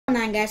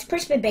on, guys?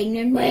 Perspective Bacon,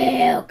 and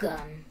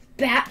welcome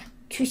back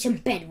to some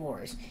Bed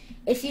Wars.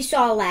 If you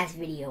saw last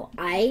video,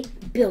 I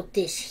built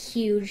this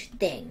huge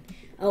thing.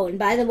 Oh, and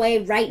by the way,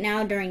 right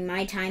now, during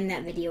my time,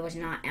 that video is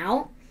not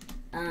out.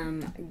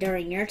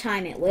 During your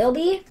time, it will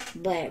be,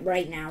 but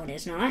right now it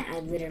is not. I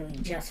literally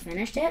just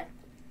finished it.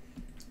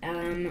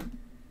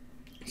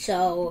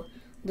 So,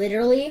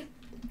 literally,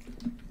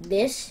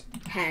 this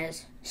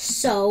has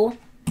so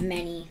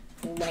many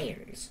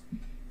layers.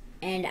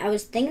 And I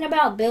was thinking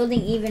about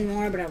building even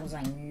more, but I was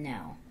like,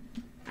 no.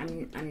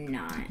 I'm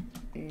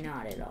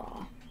not at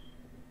all.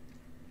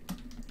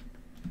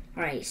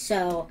 Alright,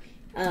 so,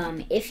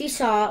 if you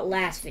saw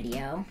last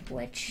video,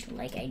 which,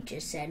 like I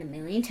just said a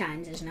million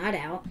times, is not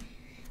out,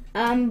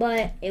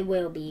 but it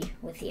will be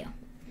with you.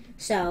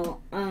 So,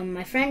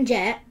 my friend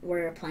Jet,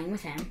 we're playing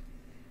with him.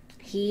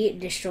 He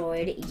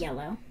destroyed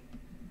yellow.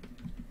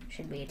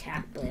 Should we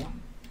attack blue?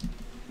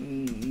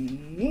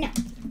 No.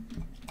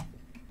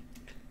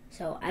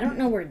 So, I don't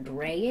know where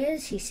gray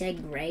is. He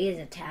said gray is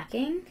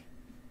attacking.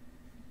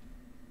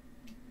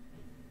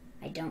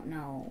 I don't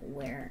know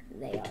where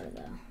they are,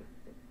 though.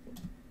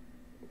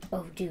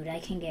 Oh, dude, I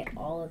can get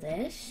all of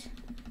this.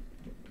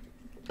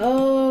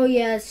 Oh,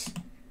 yes.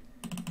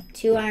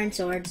 2 iron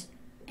swords.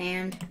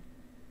 And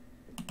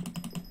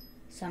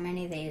so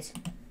many of these.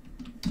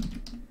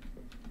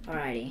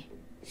 Alrighty.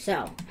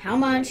 So, how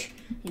much?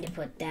 Need to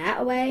put that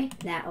away,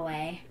 that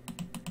away.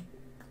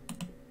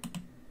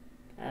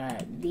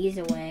 These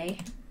away,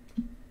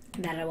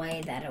 that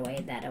away, that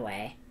away, that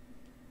away.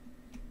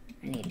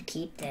 I need to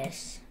keep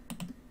this,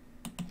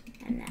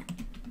 and that.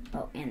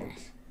 Oh, and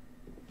this.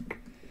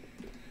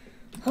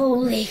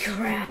 Holy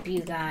crap,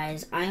 you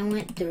guys. I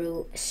went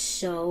through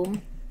so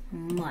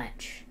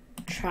much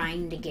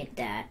trying to get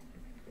that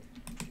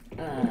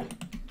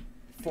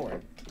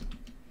fort.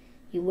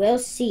 You will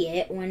see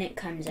it when it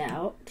comes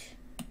out.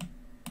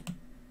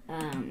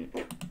 I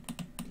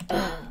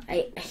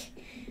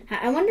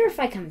wonder if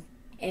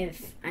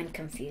I'm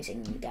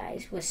confusing you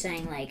guys with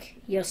saying,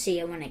 like, you'll see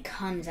it when it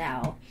comes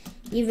out,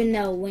 even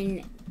though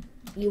when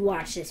you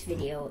watch this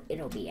video,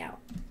 it'll be out.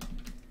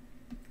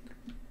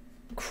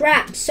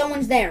 Crap,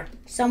 someone's there.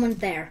 Someone's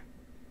there.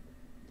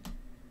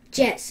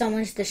 Jet,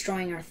 someone's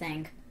destroying our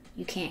thing.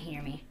 You can't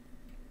hear me.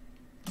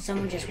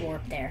 Someone just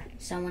warped there.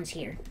 Someone's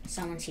here.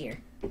 Someone's here.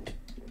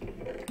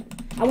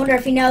 I wonder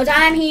if he knows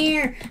I'm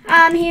here.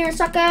 I'm here,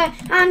 sucker.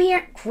 I'm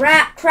here.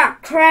 Crap,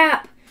 crap,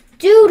 crap.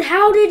 Dude,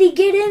 how did he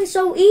get in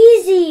so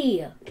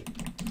easy?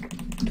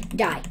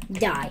 Die,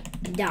 die,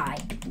 die,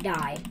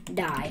 die,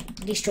 die.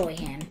 Destroy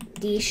him.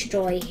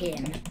 Destroy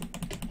him.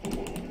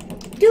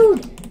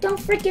 Dude,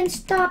 don't freaking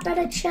stop at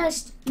a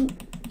chest, you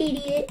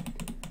idiot.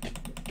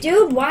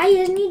 Dude, why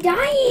isn't he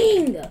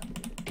dying?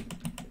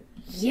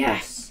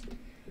 Yes.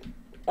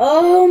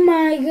 Oh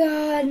my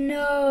god,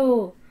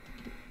 no.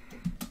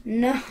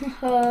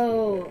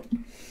 No.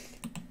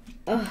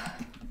 Ugh.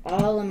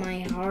 All of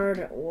my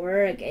hard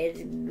work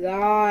is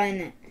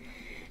gone.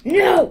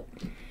 No!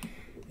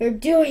 You're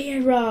doing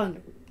it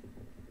wrong.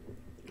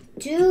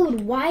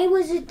 Dude, why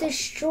was it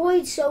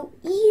destroyed so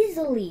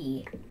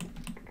easily?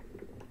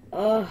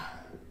 Oh.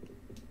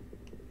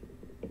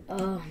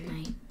 Oh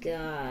my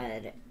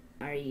god.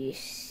 Are you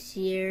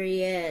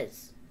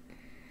serious?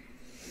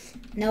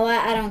 No,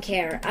 I don't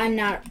care. I'm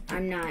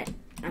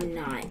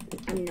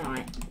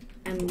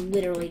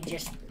literally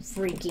just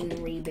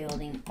freaking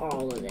rebuilding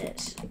all of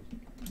this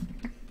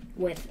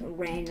with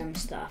random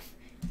stuff.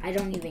 I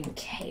don't even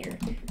care.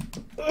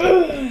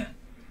 Ugh.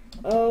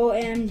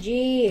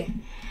 OMG.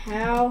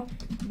 How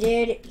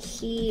did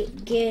he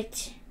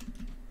get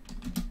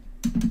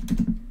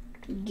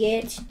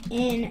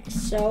in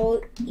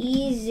so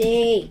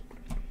easy?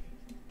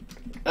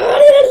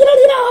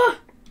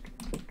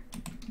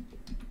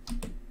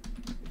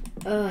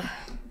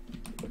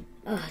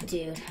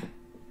 Dude.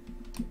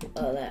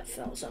 Oh, that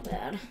felt so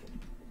bad.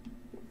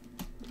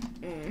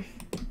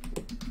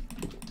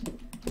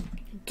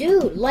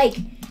 Dude, like,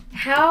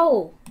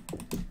 how?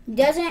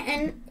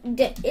 Isn't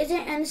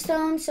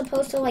Endstone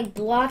supposed to, like,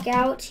 block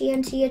out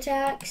TNT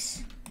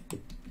attacks?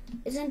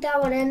 Isn't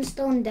that what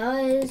Endstone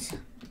does?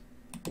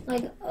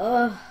 Like,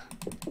 ugh.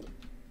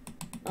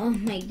 Oh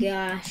my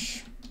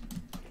gosh.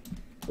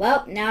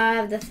 Well, now I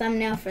have the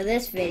thumbnail for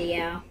this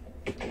video.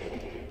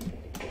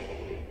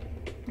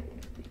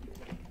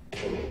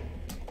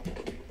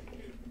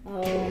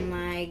 Oh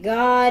my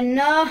god,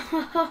 no!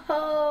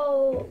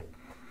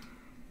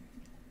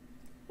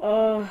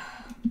 Oh.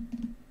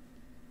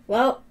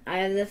 Well, I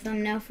have the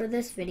thumbnail for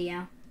this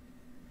video.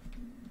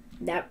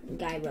 That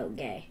guy wrote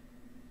gay.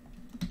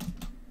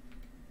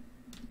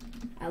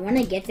 I want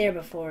to get there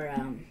before,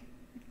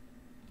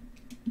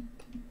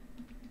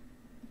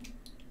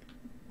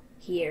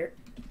 here.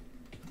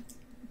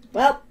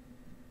 Well,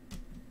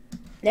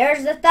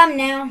 there's the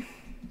thumbnail.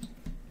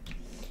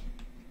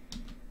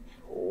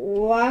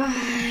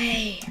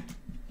 Why?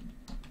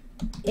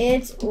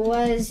 It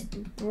was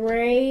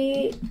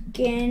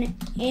breaking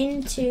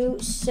into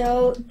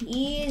so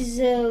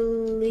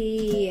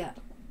easily.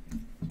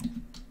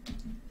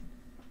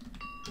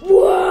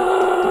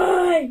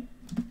 Why?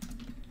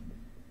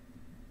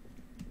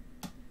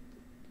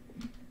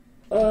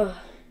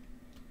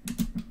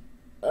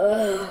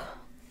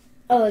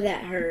 Oh,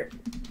 that hurt.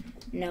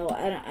 No,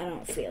 I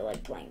don't feel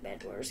like playing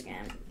Bed Wars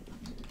again.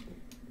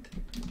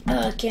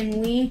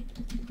 Can we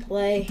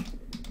play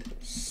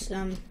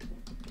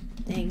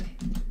something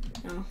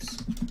else?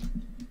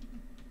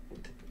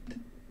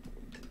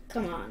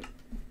 Come on.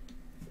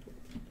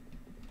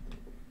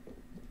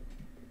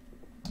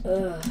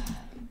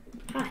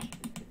 Hi.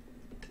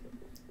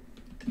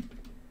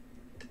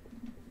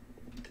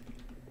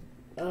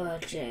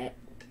 Jet.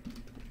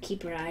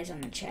 Keep your eyes on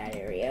the chat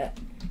area.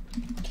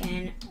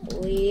 Can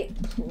we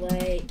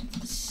play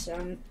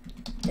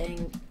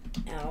something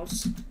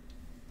else?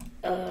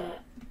 What?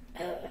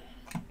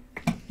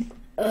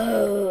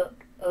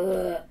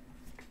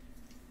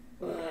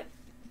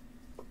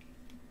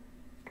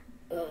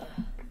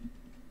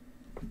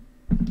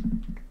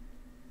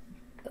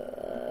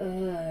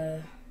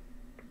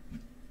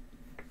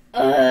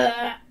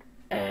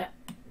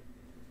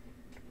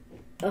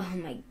 Oh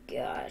my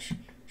gosh.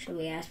 Should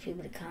we ask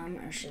people to come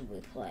or should we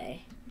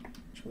play?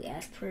 Should we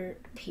ask for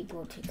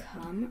people to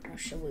come or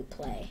should we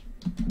play?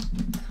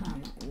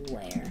 Come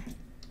where?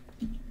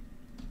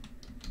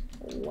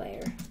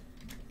 Where?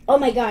 Oh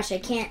my gosh, I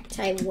can't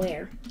type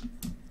where.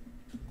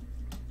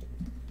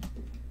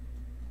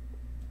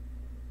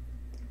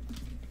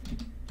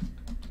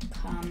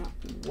 Come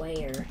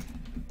where?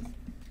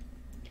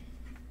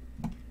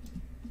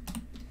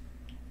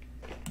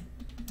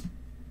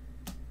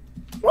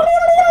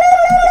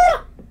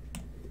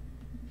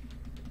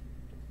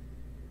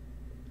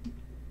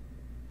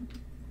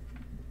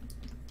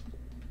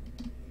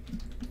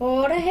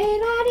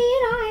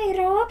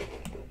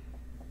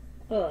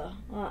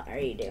 What are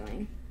you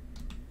doing?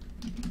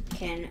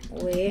 Can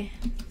we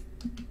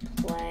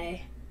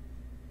play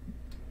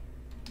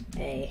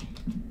a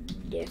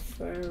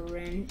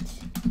different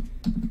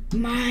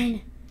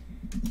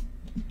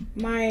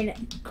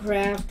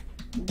Minecraft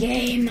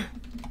game?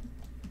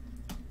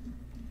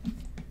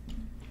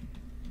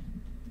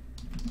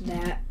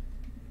 That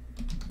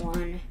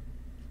one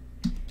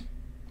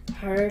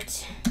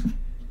hurt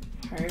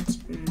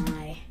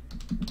my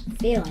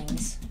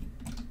feelings.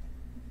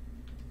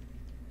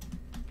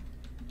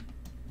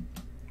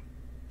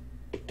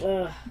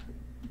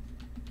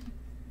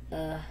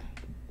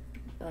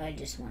 I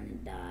just want to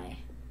die.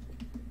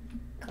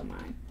 Come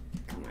on,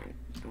 I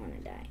want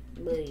to die.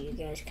 Blue, you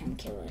guys come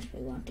kill us. We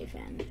won't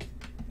defend.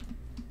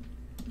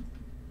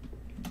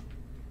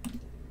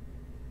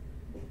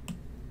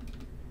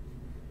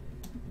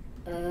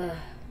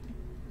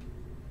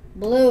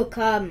 Blue,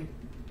 come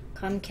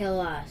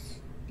kill us.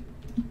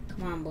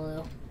 Come on,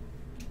 Blue.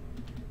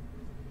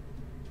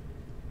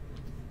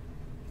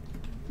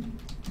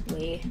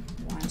 We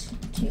want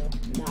to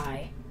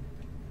die.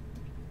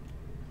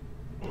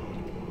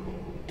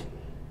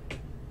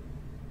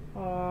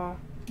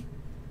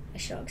 I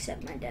shall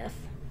accept my death.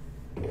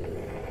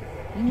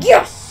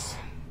 Yes!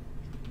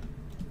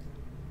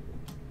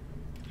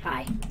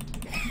 Hi.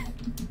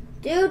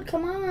 Dude,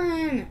 come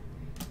on!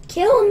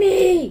 Kill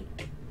me!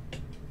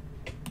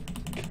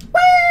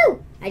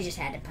 Woo! I just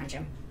had to punch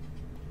him.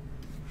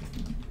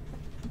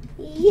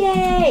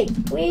 Yay!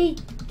 We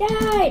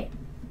died!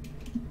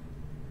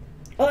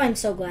 Oh, I'm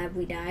so glad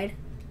we died.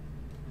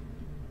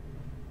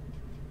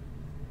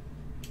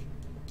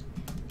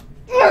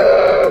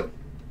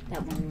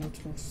 That one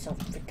makes me so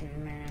freaking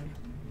mad.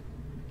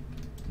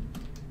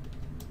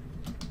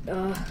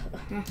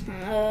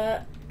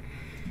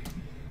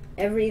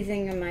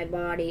 Everything in my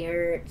body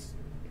hurts.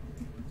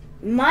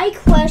 My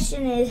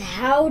question is,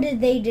 how did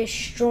they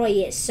destroy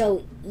it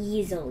so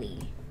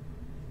easily?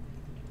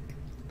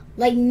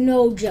 Like,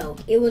 no joke.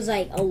 It was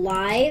like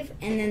alive,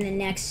 and then the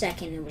next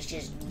second it was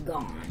just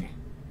gone.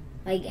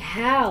 Like,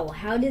 how?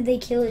 How did they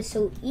kill it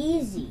so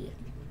easy?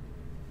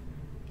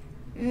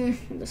 It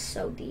was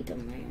so deep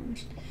in my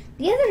arms.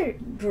 The other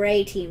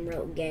gray team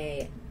wrote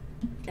gay.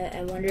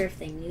 I wonder if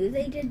they knew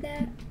they did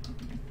that.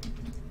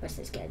 What's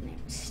this guy's name?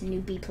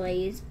 Snoopy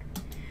Plays.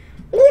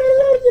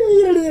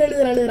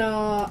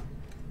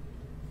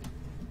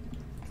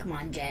 Come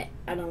on, Jet.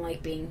 I don't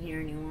like being here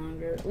any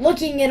longer.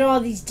 Looking at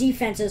all these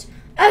defenses.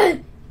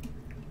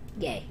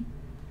 Gay.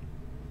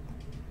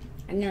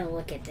 I'm going to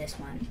look at this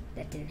one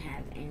that didn't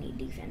have any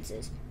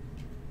defenses.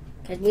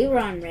 Because we were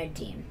on red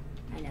team.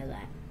 I know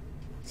that.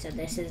 So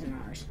this isn't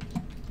ours.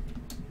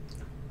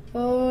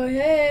 Oh,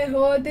 hey,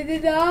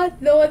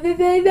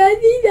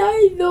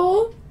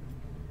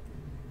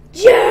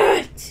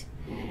 Jet!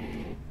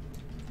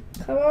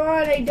 Come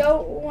on, I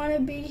don't want to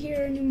be here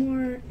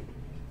anymore.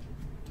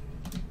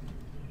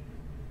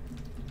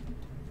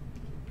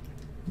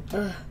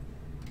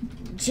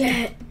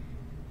 Jet.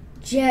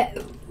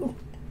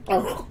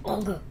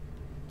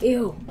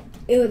 Ew,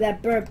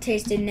 that burp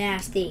tasted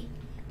nasty.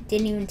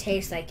 Didn't even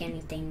taste like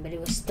anything, but it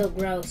was still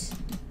gross.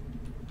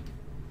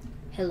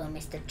 Hello,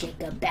 Mr.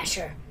 Jacob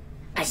Basher.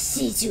 I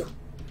sees you.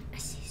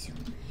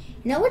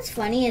 You know what's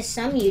funny is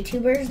some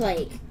YouTubers,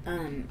 like,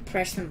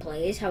 Preston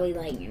Plays, how he,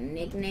 like,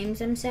 nicknames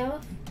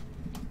himself.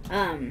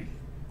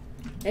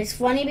 It's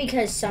funny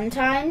because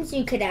sometimes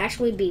you could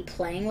actually be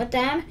playing with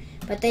them,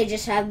 but they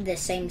just have the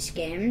same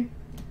skin.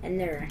 and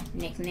their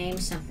nickname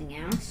something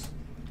else,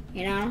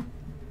 you know?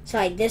 So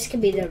like this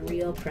could be the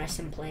real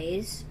Preston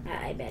Plays.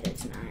 I bet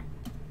it's not.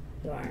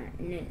 You are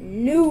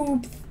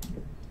noobs.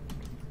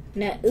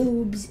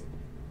 Noobs.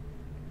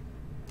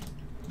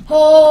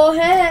 Oh,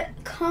 hey,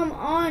 come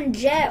on,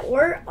 Jet.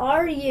 Where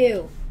are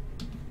you?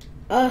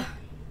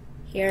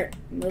 Here,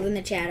 moving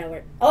the chat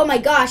over. Oh my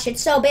gosh,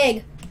 it's so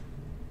big.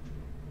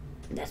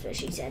 That's what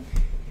she said.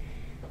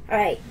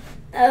 Alright.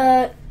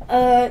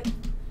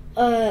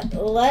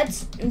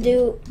 Let's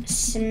do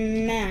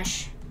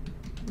Smash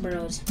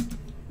Bros.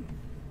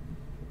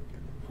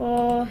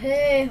 Oh,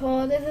 hey,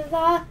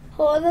 crap.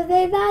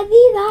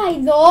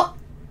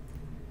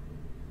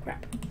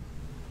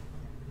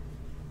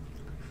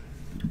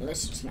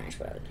 Let's do Smash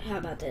Bros. How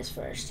about this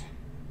first?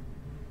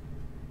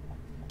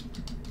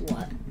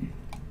 What?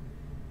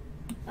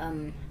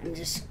 I'm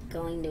just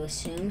going to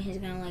assume he's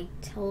gonna like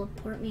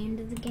teleport me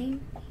into the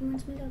game he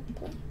wants me to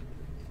play.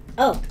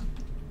 Oh.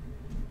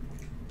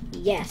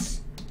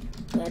 Yes.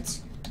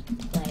 Let's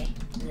play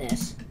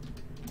this.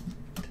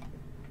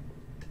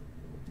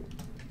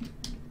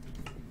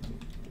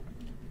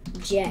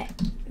 Jet,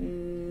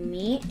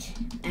 meet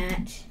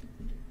at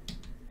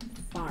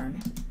farm.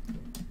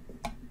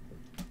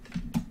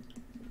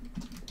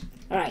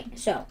 Alright,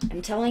 so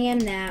I'm telling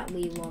him that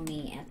we will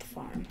meet at the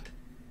farm.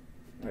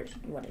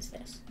 What is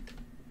this?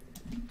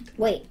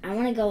 Wait, I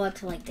want to go up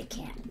to like the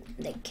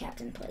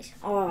captain place.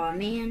 Oh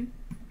man.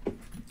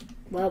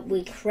 Well,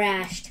 we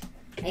crashed.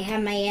 I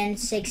have my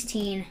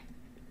N16.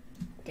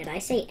 Did I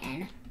say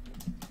N?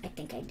 I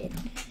think I did.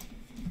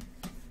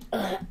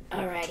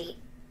 Alrighty.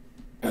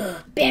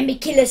 Bambi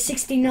Killer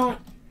 69.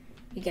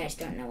 You guys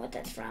don't know what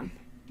that's from.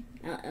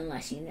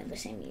 Unless you know the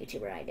same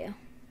YouTuber I do.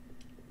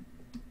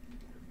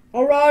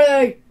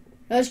 Alrighty.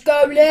 Let's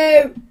go,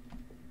 Blue.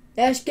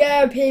 Let's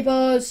go,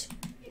 peoples.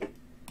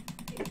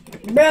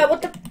 Bro,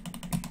 what the?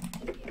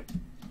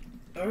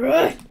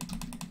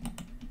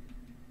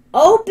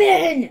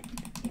 Open!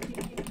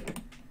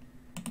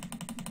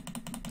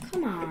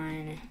 Come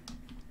on.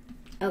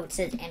 Oh, it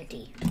says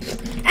empty.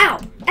 Ow!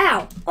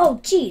 Ow!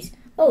 Oh, jeez.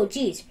 Oh,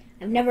 jeez.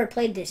 I've never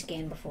played this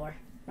game before.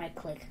 Right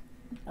click.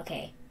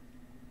 Okay.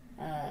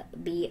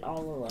 Be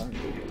all alone.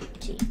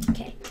 Gee,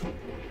 okay.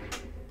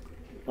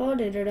 Oh,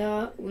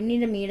 da-da-da. We need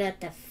to meet at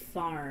the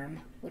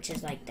farm, which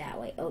is like that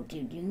way. Oh,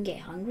 dude, you can get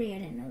hungry? I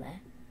didn't know that.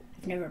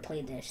 I've never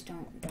played this.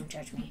 Don't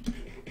judge me.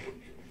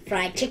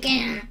 Fried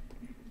chicken!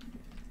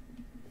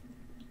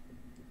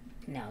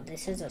 No,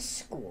 this is a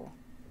school.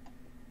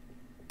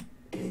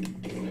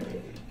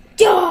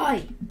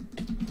 Die!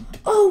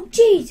 Oh,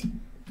 jeez!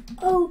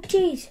 Oh,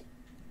 jeez.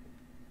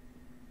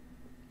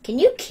 Can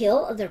you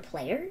kill other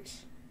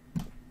players?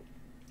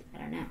 I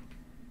don't know.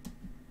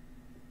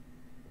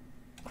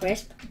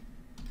 Crisp?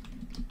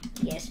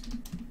 Yes.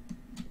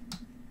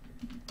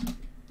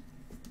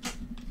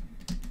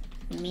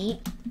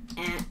 Meet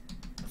at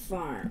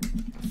farm.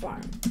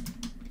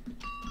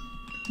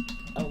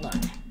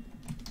 Alone.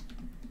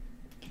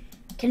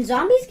 Can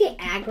zombies get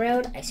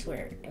aggroed? I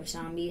swear, if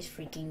zombies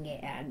freaking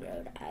get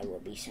aggroed, I will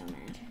be so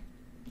mad.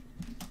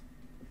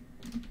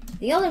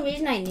 The only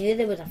reason I knew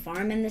there was a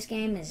farm in this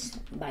game is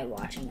by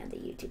watching other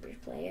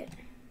YouTubers play it.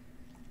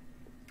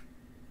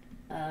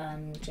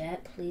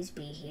 Jet, please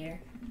be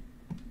here.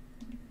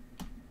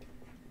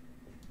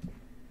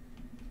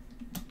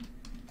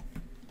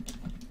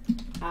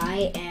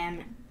 I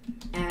am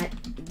at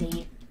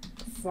the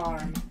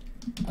farm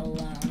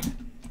alone.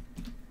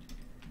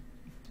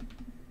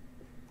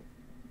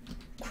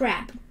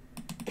 Crap.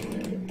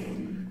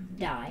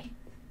 Die.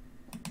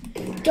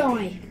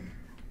 Die.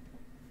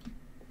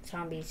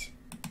 Zombies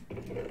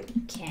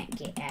can't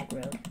get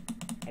aggroed.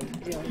 I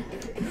really...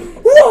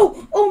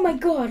 Whoa! Oh my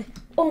god!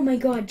 Oh my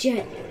god,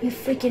 Jet. You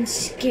freaking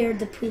scared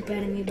the poop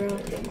out of me, bro.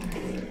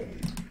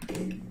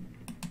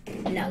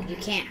 No, you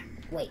can't.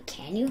 Wait,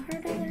 can you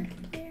hurt other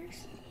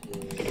players?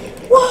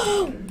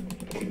 Whoa!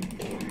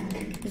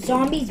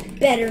 Zombies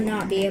better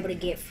not be able to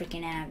get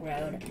freaking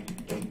aggroed.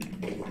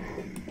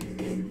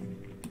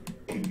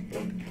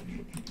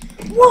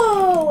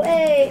 Whoa!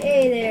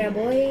 Hey there,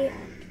 boy.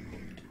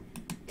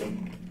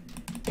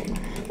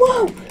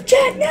 Whoa!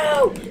 Jet,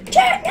 no!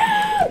 Jet,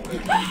 no!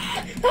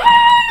 Ah!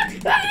 Ah!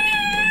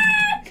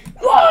 Ah!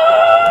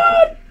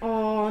 What?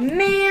 Oh,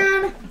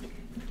 man.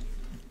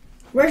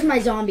 Where's my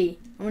zombie?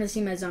 I want to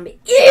see my zombie.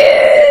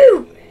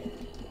 Ew!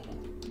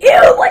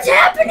 Ew, what's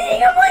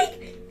happening? I'm like,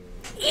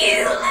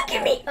 ew, look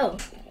at me. Oh.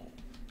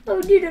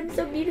 Oh, dude, I'm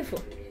so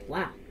beautiful.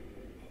 Wow.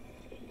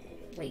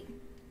 Wait.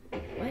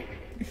 What?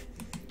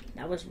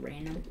 That was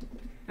random.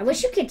 I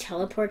wish you could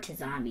teleport to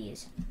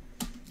zombies.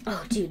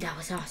 Oh, dude, that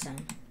was awesome.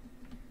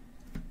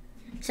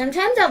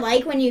 Sometimes I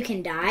like when you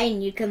can die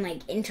and you can,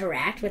 like,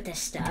 interact with the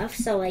stuff.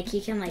 So, like,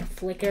 you can, like,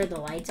 flicker the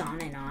lights on,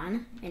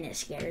 and it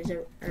scares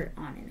her. Or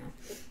on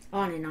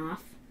and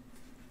off.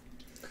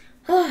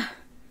 Oh,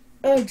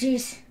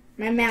 jeez.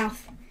 My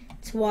mouth.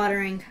 It's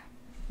watering.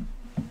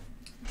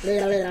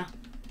 Why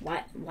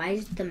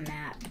is the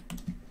map?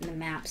 The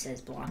map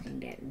says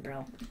blocking it,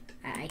 bro.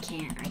 I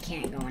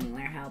can't go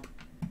anywhere. Help.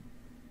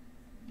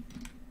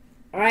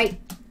 Alright.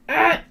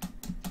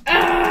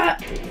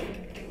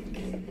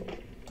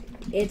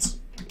 It's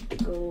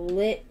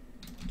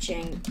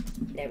glitching.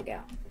 There we go.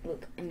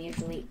 Look, I'm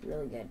usually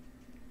really good.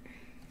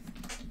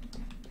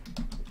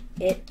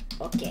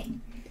 Okay.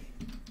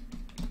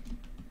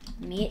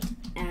 Meet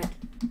at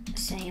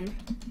same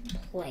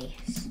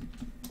place.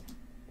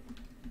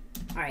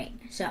 Alright,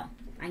 so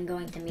I'm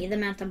going to meet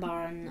them at the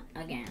barn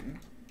again.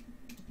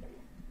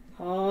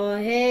 Oh,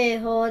 hey,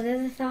 hold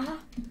it.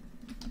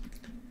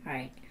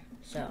 Alright,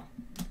 so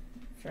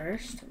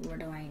first, where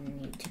do I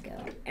need to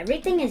go?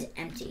 Everything is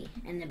empty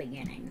in the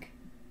beginning.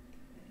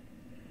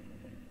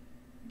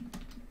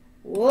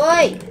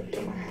 Wait!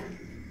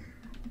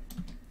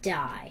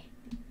 Die.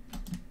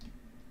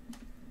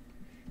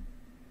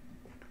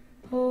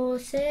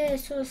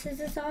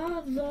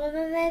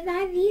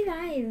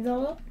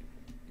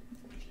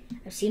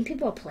 I've seen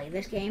people play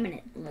this game and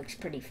it looks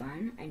pretty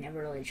fun. I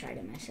never really tried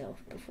it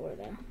myself before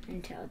though,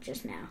 until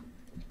just now.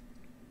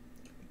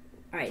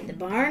 Alright, the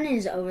barn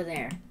is over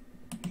there.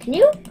 Can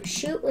you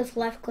shoot with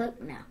left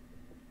click? No.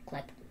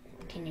 Click.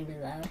 Can you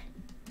reload?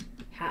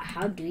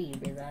 How do you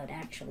reload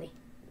actually?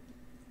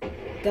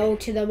 Go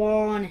to the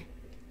barn.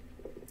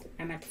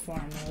 I'm at the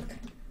farm, look.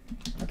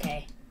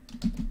 Okay.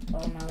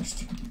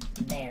 Almost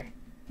there.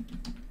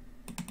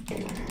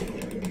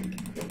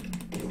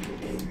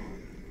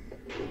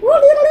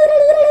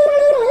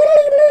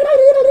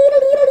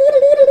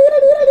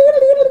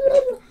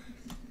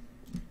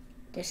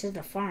 This is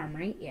the farm,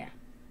 right? Yeah.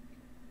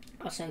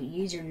 Also,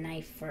 use your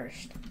knife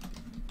first.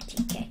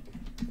 TK.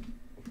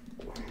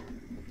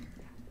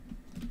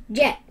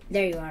 Jet,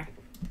 there you are.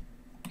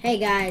 Hey,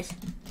 guys.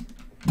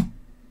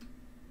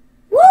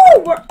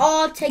 Woo! We're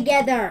all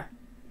together.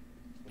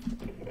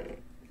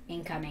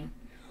 Incoming.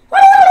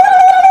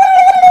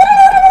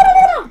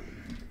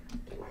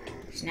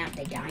 Snap,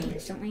 they die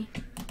instantly.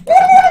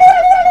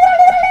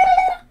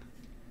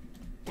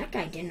 That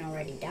guy didn't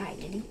already die,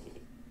 did he?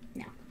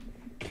 No.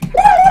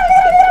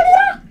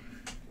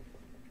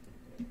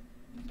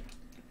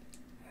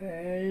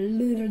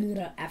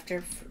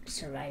 After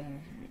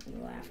surviving, you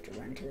will have to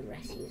run to the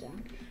rescue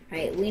zone.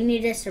 Alright, we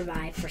need to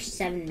survive for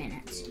 7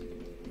 minutes.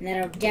 And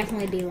that'll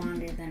definitely be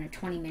longer than a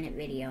 20-minute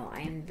video.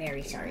 I am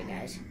very sorry,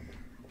 guys.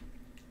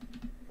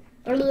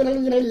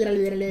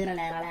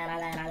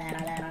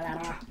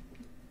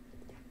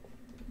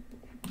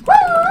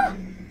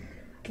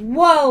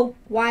 Whoa!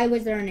 Why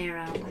was there an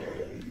arrow?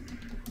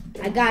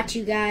 I got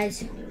you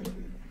guys.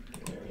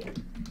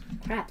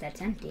 Crap,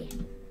 that's empty.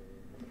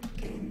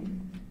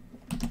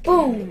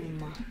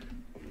 Boom!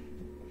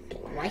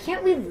 Why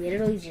can't we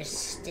literally just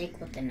stick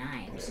with the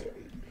knives?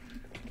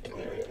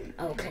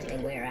 Oh, because they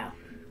wear out.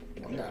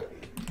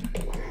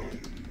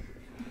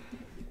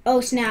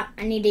 Oh, snap.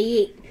 I need to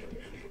eat.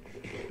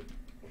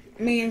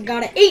 Man,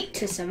 gotta eat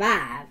to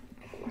survive.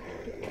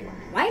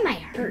 Why am I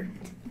hurt?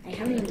 I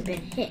haven't even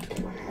been hit.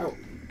 Oh,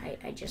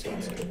 I just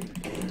was.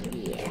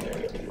 Yeah.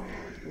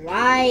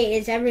 Why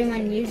is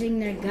everyone using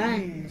their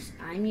guns?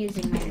 I'm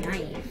using my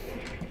knife.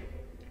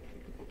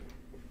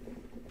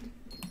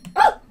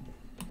 Oh!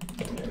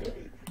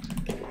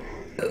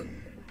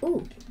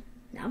 Ooh,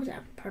 that was a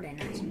pretty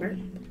nice burp.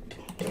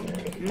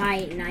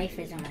 My knife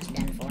is almost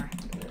done for.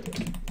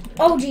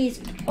 Oh,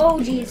 geez.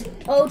 Oh, geez.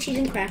 Oh, cheese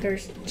and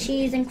crackers.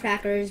 Cheese and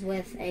crackers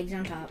with eggs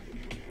on top.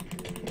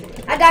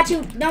 I got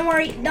you. Don't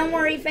worry. Don't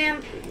worry,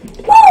 fam.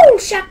 Woo!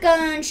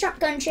 Shotgun.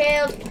 Shotgun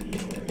shells.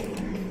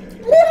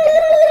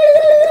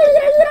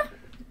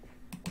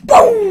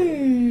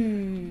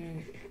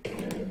 Boom!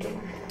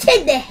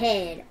 To the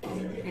head.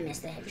 I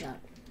missed the headshot.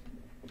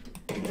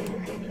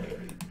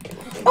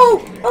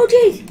 Oh! Oh,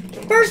 geez.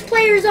 First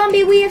player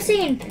zombie we have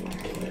seen.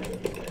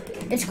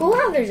 It's cool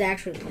how there's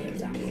actually player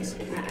zombies.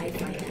 I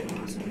find that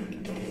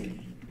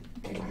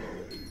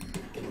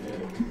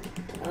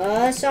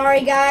awesome.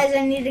 Sorry guys,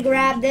 I need to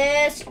grab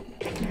this.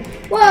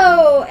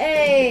 Whoa,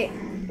 hey.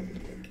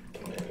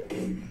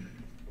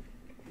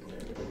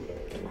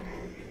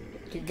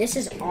 Dude, this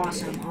is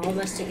awesome, all of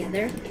us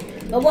together.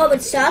 But what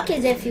would suck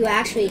is if you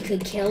actually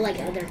could kill like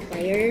other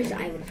players,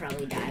 I would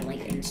probably die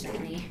like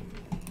instantly.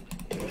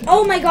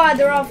 Oh my god,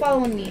 they're all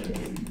following me.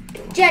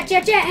 Jet,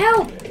 Jet, Jet,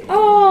 help!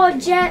 Oh,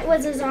 Jet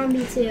was a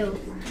zombie too.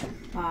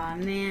 Aw,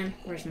 man.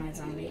 Where's my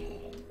zombie?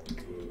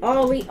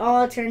 Oh, we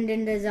all turned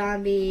into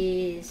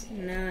zombies.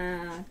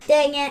 No.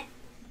 Dang it.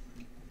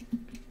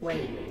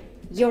 Wait.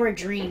 Your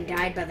dream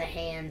died by the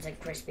hands of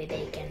Crispy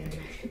Bacon.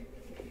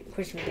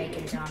 Crispy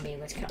Bacon zombie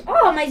was killed.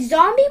 Oh, my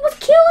zombie was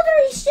killed?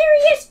 Are you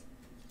serious?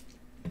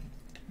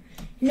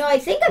 No, I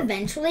think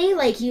eventually,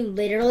 like, you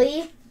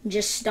literally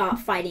just stop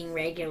fighting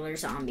regular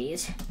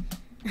zombies.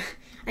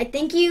 I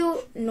think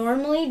you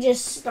normally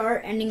just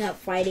start ending up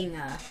fighting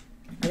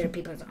other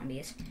people's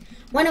zombies.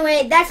 Well,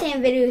 anyway, that's the end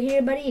of the video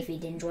here, buddy. If you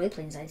did enjoy,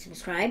 please like,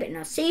 subscribe, and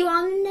I'll see you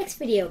on the next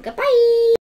video. Goodbye!